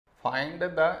Find the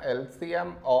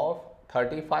LCM of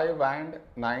 35 and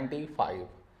 95.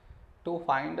 To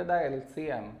find the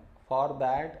LCM, for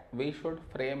that we should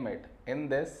frame it in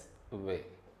this way.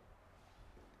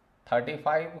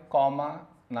 35,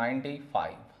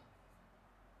 95.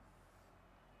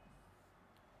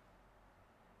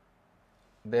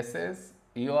 This is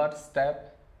your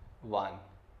step 1.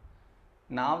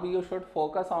 Now you should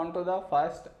focus on to the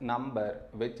first number,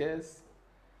 which is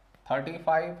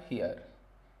 35 here.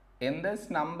 In this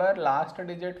number, last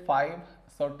digit 5,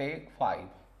 so take 5.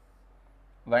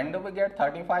 When do we get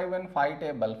 35 in 5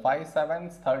 table? 5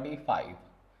 sevens 35.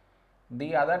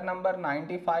 The other number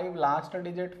 95, last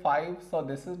digit 5, so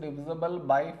this is divisible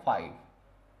by 5.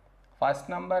 First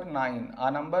number 9, a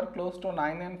number close to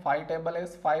 9 in 5 table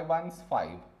is 5 ones 5.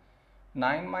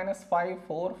 9 minus 5,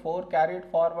 4, 4 carried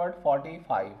forward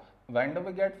 45. When do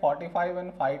we get 45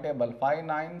 in 5 table? 5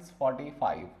 nines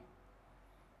 45.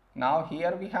 Now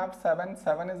here we have 7,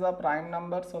 7 is a prime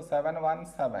number, so 7 1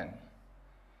 7.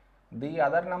 The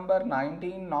other number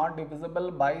 19 not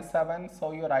divisible by 7,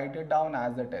 so you write it down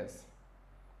as it is.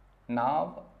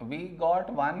 Now we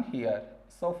got 1 here,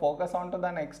 so focus on to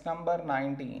the next number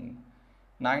 19.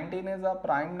 19 is a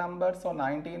prime number, so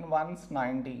 19 ones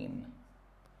 19.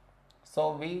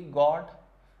 So we got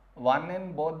 1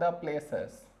 in both the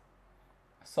places.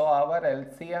 So our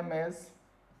LCM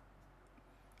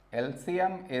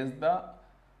is the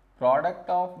product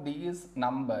of these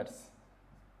numbers,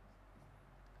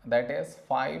 that is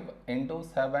 5 into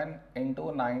 7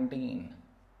 into 19.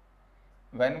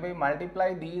 When we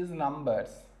multiply these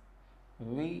numbers,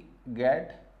 we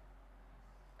get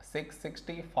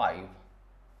 665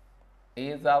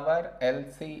 is our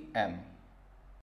LCM.